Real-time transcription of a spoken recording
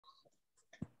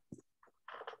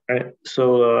All right,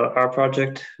 so our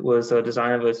project was a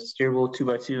design of a steerable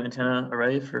 2x2 antenna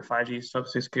array for 5G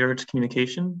sub-6 GHz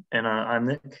communication. And I'm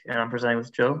Nick, and I'm presenting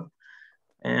with Joe.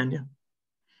 And yeah.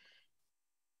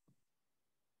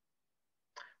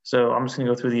 So I'm just going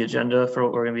to go through the agenda for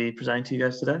what we're going to be presenting to you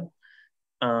guys today.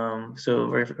 So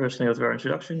very first thing, go through our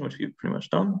introduction, which we've pretty much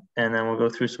done. And then we'll go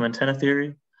through some antenna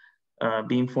theory,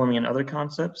 beamforming and other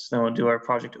concepts. Then we'll do our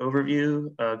project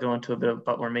overview, go into a bit of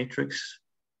butler matrix,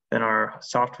 then our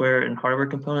software and hardware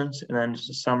components, and then just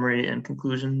a summary and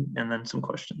conclusion, and then some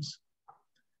questions.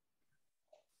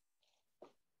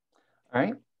 All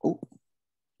right. Oh,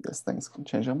 this thing's can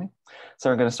change on me. So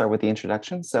we're going to start with the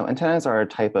introduction. So antennas are a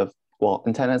type of, well,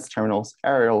 antennas, terminals,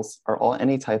 aerials are all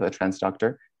any type of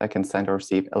transductor that can send or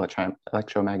receive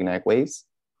electromagnetic waves.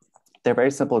 They're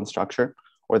very simple in structure,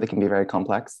 or they can be very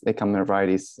complex. They come in a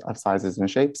variety of sizes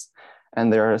and shapes,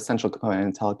 and they're an essential component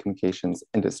in the telecommunications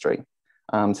industry.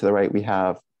 To the right, we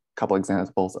have a couple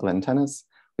examples of antennas.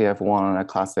 We have one on a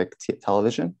classic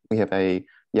television. We have a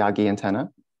Yagi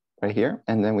antenna right here.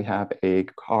 And then we have a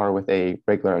car with a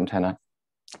regular antenna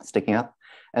sticking up.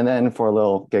 And then for a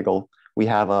little giggle, we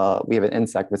have an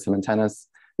insect with some antennas.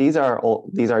 These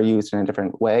are used in a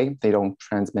different way. They don't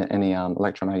transmit any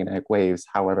electromagnetic waves.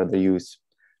 However, they're used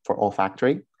for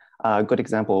olfactory. A good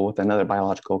example with another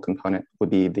biological component would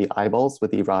be the eyeballs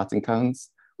with the rods and cones,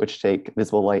 which take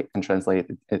visible light and translate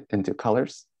it into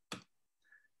colors.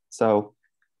 So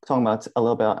talking about a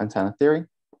little bit about antenna theory,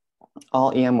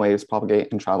 all EM waves propagate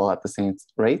and travel at the same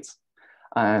rates.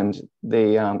 And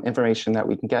the information that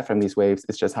we can get from these waves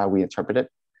is just how we interpret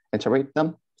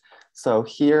them. So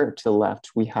here to the left,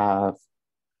 we have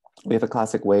a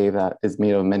classic wave that is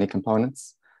made of many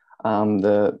components.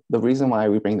 The reason why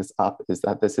we bring this up is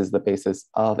that this is the basis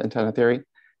of antenna theory,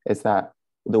 is that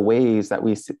the waves that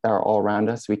we see that are all around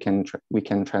us, we can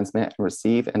transmit and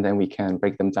receive, and then we can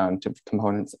break them down to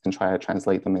components and try to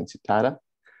translate them into data.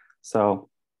 So,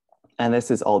 and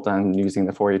this is all done using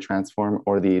the Fourier transform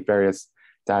or the various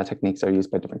data techniques that are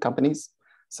used by different companies.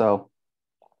 So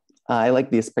I like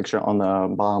this picture on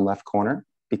the bottom left corner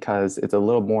because it's a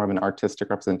little more of an artistic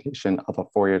representation of a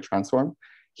Fourier transform.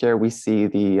 Here we see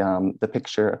the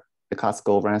picture, the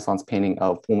classical Renaissance painting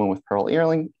of woman with pearl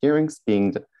earrings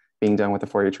being done with the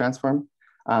Fourier transform.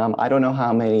 I don't know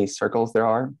how many circles there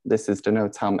are. This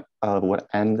denotes what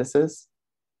n this is.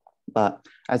 But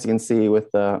as you can see, with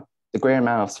the greater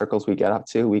amount of circles we get up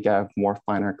to, we get a more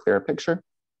finer, clearer picture.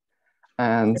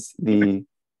 And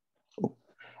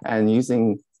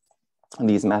using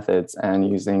these methods and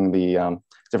using the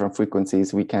different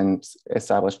frequencies, we can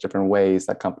establish different ways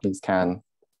that companies can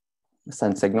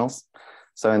send signals.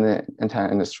 So in the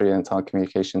antenna industry and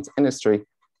telecommunications industry,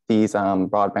 these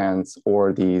broadbands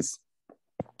or these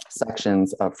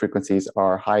sections of frequencies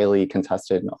are highly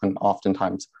contested and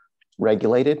oftentimes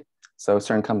regulated. So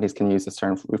certain companies can use a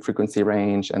certain frequency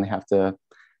range, and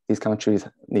these companies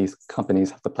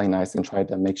have to play nice and try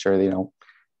to make sure they don't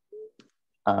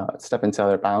step into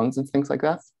other bounds and things like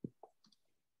that.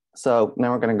 So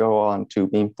now we're going to go on to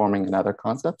beamforming and other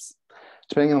concepts.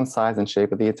 Depending on the size and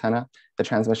shape of the antenna, the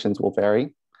transmissions will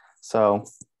vary. So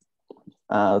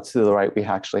to the right, we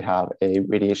actually have a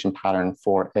radiation pattern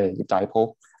for a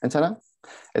dipole antenna.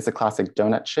 It's a classic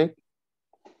donut shape,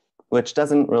 which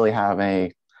doesn't really have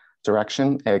a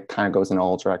direction. It kind of goes in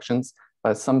all directions,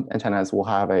 but some antennas will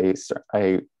have a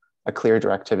clear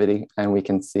directivity, and we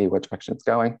can see what direction it's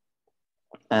going.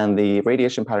 And the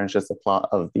radiation pattern is just a plot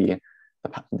of the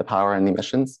power and the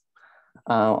emissions.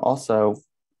 Also,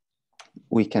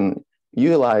 we can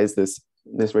utilize this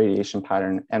radiation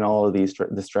pattern and all of this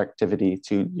directivity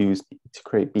to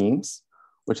create beams,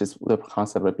 which is the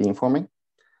concept of beamforming.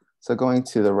 So going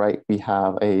to the right, we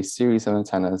have a series of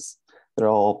antennas. They're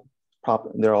all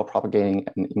propagating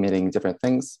and emitting different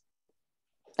things.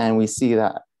 And we see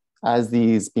that as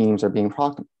these beams are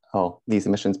these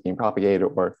emissions being propagated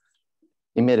or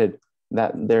emitted,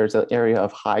 that there's an area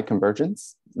of high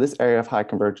convergence. This area of high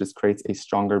convergence creates a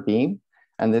stronger beam.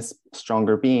 And this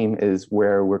stronger beam is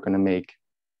where we're going to make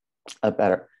a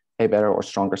better or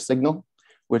stronger signal,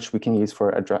 which we can use for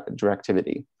a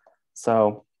directivity.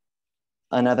 So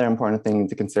another important thing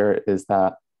to consider is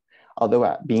that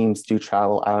although beams do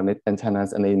travel out of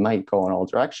antennas and they might go in all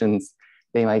directions,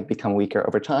 they might become weaker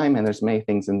over time. And there's many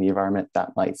things in the environment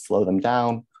that might slow them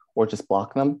down or just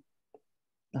block them.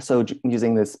 So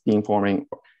using this beamforming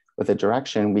with a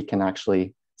direction, we can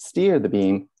actually steer the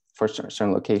beam for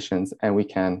certain locations, and we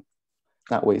can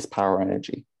not waste power or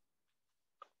energy.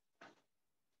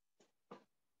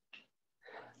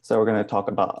 So we're going to talk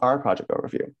about our project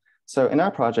overview. So in our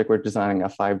project, we're designing a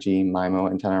 5G MIMO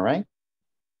antenna array.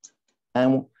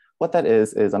 And what that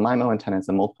is a MIMO antenna is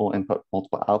a multiple input,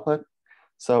 multiple output.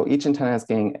 So each antenna is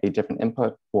getting a different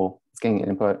input. Well, it's getting an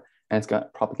input and it's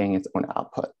propagating its own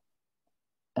output.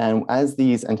 And as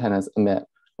these antennas emit,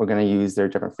 we're going to use their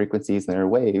different frequencies and their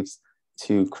waves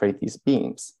to create these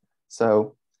beams.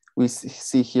 So we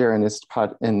see here in this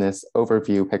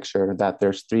overview picture that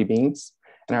there's 3 beams.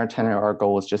 In our antenna, our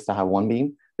goal is just to have 1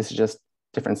 beam. This is just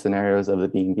different scenarios of the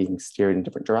beam being steered in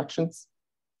different directions.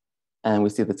 And we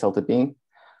see the tilted beam.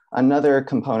 Another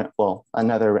component, well,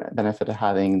 another benefit of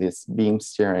having this beam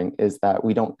steering is that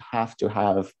we don't have to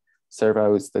have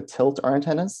servos to tilt our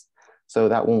antennas. So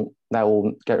that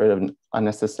will get rid of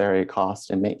unnecessary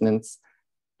cost and maintenance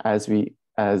as we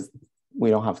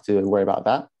don't have to worry about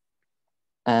that.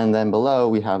 And then below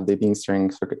we have the beam steering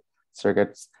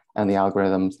circuits and the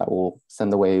algorithms that will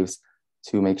send the waves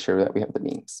to make sure that we have the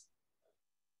beams.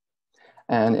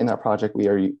 And in our project,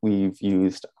 we've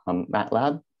used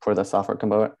MATLAB for the software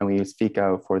component, and we use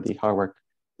FICO for the hardware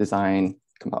design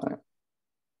component.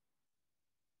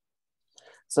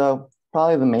 So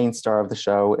probably the main star of the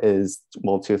show is,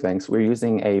 well, 2 things. We're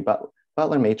using a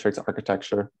butler matrix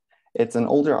architecture. It's an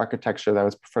older architecture that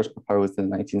was first proposed in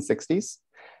the 1960s.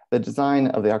 The design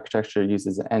of the architecture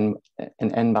uses an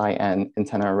N by N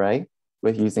antenna array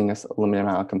with using a limited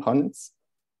amount of components.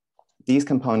 These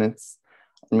components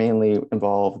mainly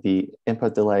involve the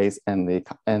input delays and the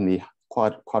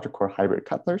quadra-core hybrid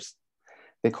couplers.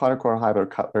 The quadra-core hybrid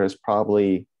coupler is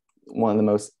probably one of the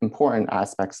most important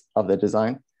aspects of the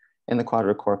design. In the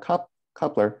quadra-core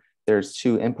coupler, there's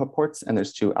 2 input ports and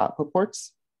there's 2 output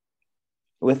ports.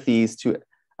 With these 2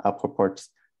 output ports,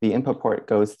 the input port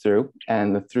goes through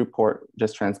and the through port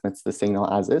just transmits the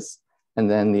signal as is. And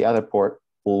then the other port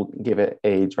will give it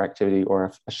a directivity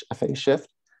or a phase shift.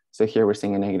 So here we're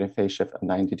seeing a negative phase shift of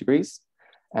 90 degrees.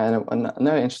 And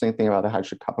another interesting thing about the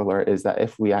hybrid coupler is that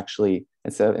if we actually,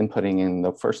 instead of inputting in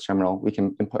the first terminal, we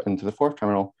can input into the 4th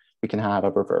terminal, we can have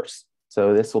a reverse.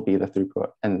 So this will be the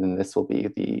throughput, and then this will be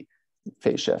the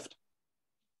phase shift.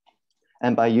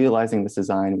 And by utilizing this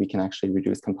design, we can actually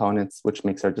reduce components, which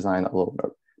makes our design a little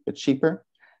bit cheaper,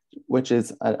 which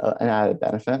is an added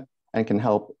benefit and can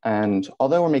help. And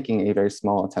although we're making a very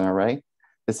small antenna array,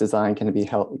 this design can be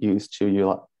used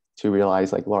to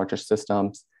realize like larger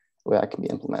systems that can be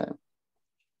implemented.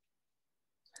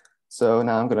 So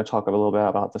now I'm going to talk a little bit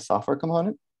about the software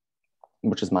component,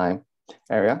 which is my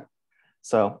area.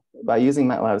 So by using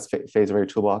MATLAB's phase array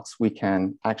toolbox, we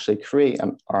can actually create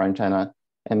our antenna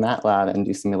in MATLAB and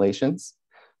do simulations.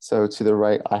 So to the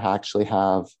right, I actually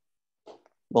have,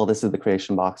 well, this is the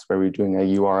creation box where we're doing a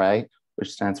URA,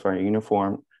 which stands for a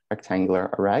uniform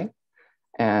rectangular array.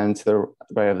 And to the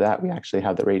right of that, we actually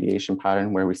have the radiation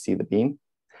pattern where we see the beam.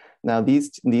 Now, these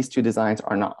 2 designs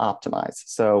are not optimized.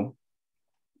 So,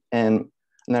 and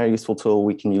another useful tool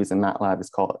we can use in MATLAB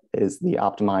is the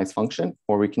optimize function,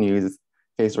 or we can use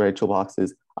phase array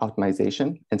toolbox's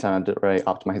optimization, antenna array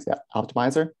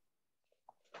optimizer,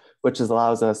 which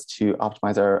allows us to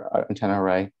optimize our antenna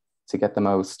array to get the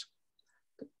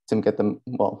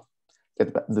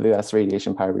best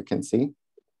radiation pattern we can see.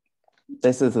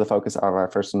 This is the focus of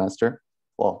our first semester.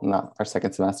 Well, not our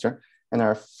second semester. In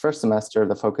our first semester,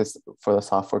 the focus for the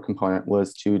software component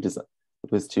was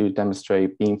to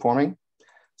demonstrate beamforming.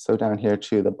 So down here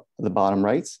to the bottom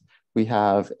right, we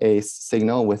have a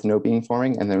signal with no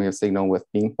beamforming, and then we have a signal with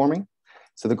beamforming.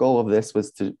 So the goal of this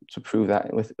was to prove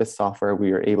that with software,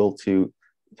 we were able to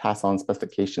pass on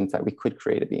specifications that we could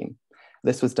create a beam.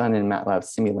 This was done in MATLAB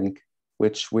Simulink,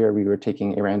 where we were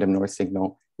taking a random noise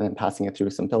signal and then passing it through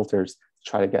some filters to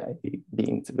try to get a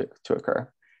beam to occur.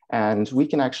 And we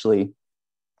can actually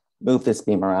move this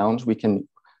beam around. We can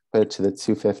put it to the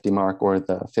 250 mark or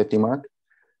the 50 mark.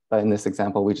 But in this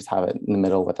example, we just have it in the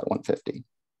middle with that 150.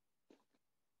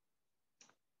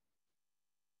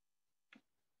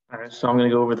 All right, so I'm going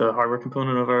to go over the hardware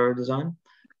component of our design.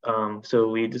 So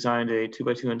we designed a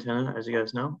 2x2 antenna, as you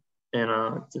guys know.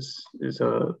 And this is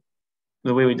the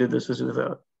way we did this was with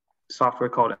a software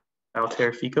called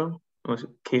Altair FICO. In this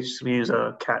case, we use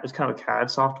it's kind of a CAD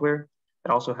software.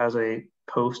 It also has a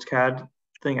post-CAD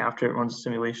thing after it runs the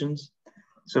simulations.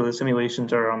 So the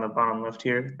simulations are on the bottom left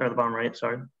here, or the bottom right,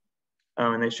 sorry.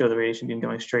 And they show the radiation beam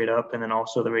going straight up, and then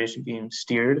also the radiation beam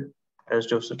steered, as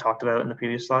Joseph talked about in the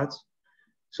previous slides.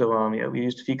 So yeah, we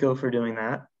used FICO for doing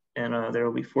that. And there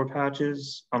will be 4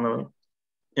 patches in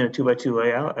a 2x2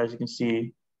 layout, as you can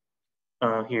see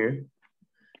here.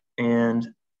 And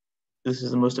this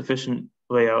is the most efficient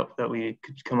layout that we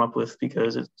could come up with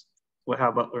because it's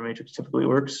how butler matrix typically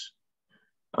works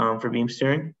for beam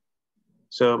steering.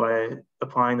 So by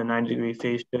applying the 90-degree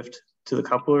phase shift to the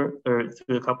coupler, or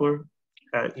through the coupler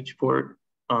at each port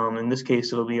In this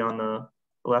case, it'll be on the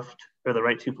left or the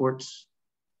right 2 ports.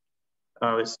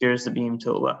 It steers the beam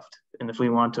to the left. And if we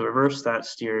want to reverse that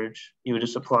steerage, you would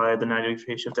just apply the 90-degree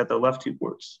phase shift at the left 2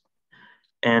 ports,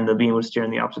 and the beam would steer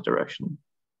in the opposite direction.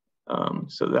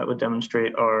 So that would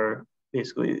demonstrate our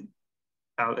basically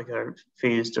our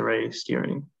phased array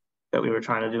steering that we were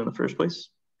trying to do in the first place.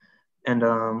 And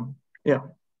yeah,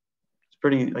 it's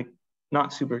pretty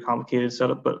not super complicated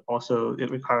setup, but also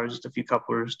it requires just a few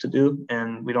couplers to do,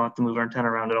 and we don't have to move our antenna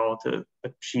around at all to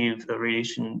achieve the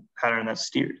radiation pattern that's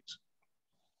steered.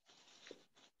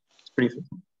 It's pretty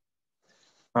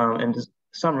efficient. In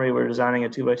summary, we're designing a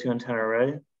 2x2 antenna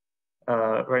array,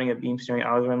 writing a beam steering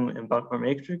algorithm in butler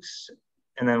matrix,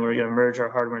 and then we're going to merge our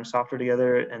hardware and software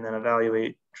together and then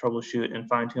evaluate, troubleshoot, and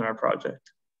fine-tune our project.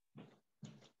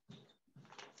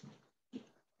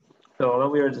 So although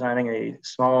we are designing a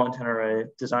small antenna array,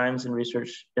 designs and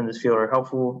research in this field are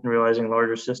helpful in realizing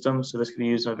larger systems. So this could be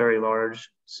used in a very large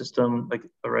system, like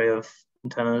array of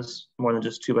antennas, more than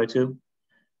just 2x2.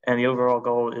 And the overall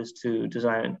goal is to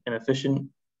design an efficient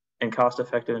and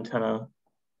cost-effective antenna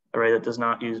array that does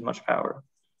not use much power.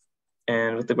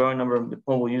 And with the growing number of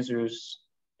mobile users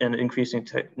and increasing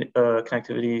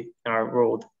connectivity in our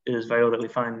world, it is vital that we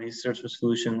find these sorts of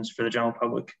solutions for the general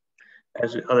public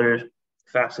as other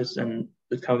facets in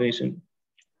the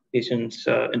telecommunications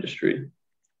industry.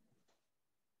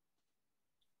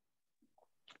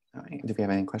 All right. Do we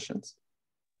have any questions?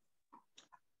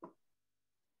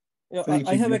 Yeah,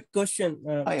 I have a question.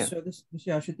 Yeah. So this is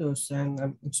Ashutosh, and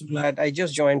I'm so glad I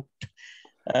just joined.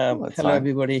 Hello, fine.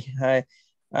 everybody. Hi.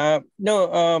 I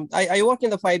work in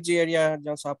the 5G area,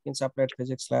 Johns Hopkins Applied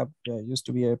Physics Lab. Used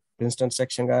to be a Princeton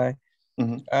section guy.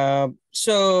 Mm-hmm.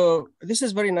 So this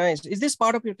is very nice. Is this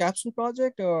part of your capstone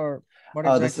project or what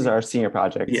exactly? This is our senior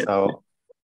project. Yeah. So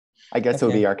I guess it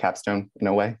would be our capstone in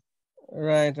a way.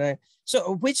 Right, right.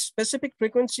 So which specific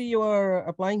frequency you are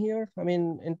applying here? I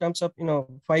mean, in terms of,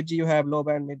 5G, you have low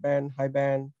band, mid band, high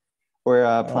band. We're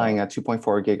applying at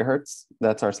 2.4 gigahertz.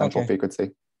 That's our central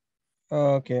frequency.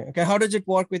 Okay. Okay. How does it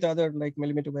work with other like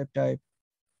millimeter wave type,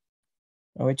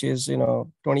 which is,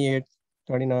 28,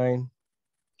 39?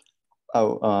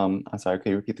 Oh, I'm sorry.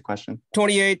 Can you repeat the question?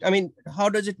 28. I mean, how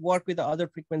does it work with the other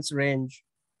frequency range?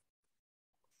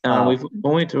 We've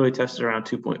only really tested around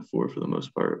 2.4 for the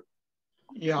most part.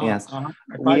 Yeah, yes.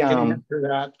 if I can answer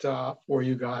that for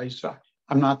you guys.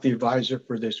 I'm not the advisor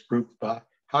for this group.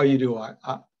 How you do,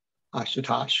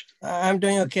 Ashutosh? I'm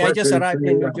doing okay. I just arrived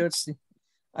in New Jersey.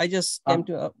 I just came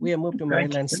to, we have moved to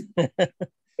Maryland.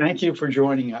 Thank you for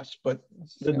joining us, but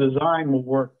the design will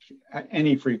work at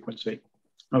any frequency,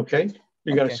 okay?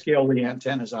 You got to scale the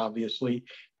antennas, obviously,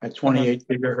 at 28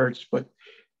 gigahertz, but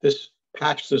this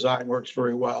patch design works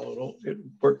very well. It'll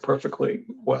work perfectly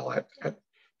well at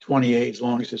 28 as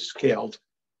long as it's scaled.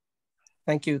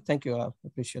 Thank you. Thank you. I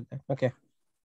appreciate that. Okay.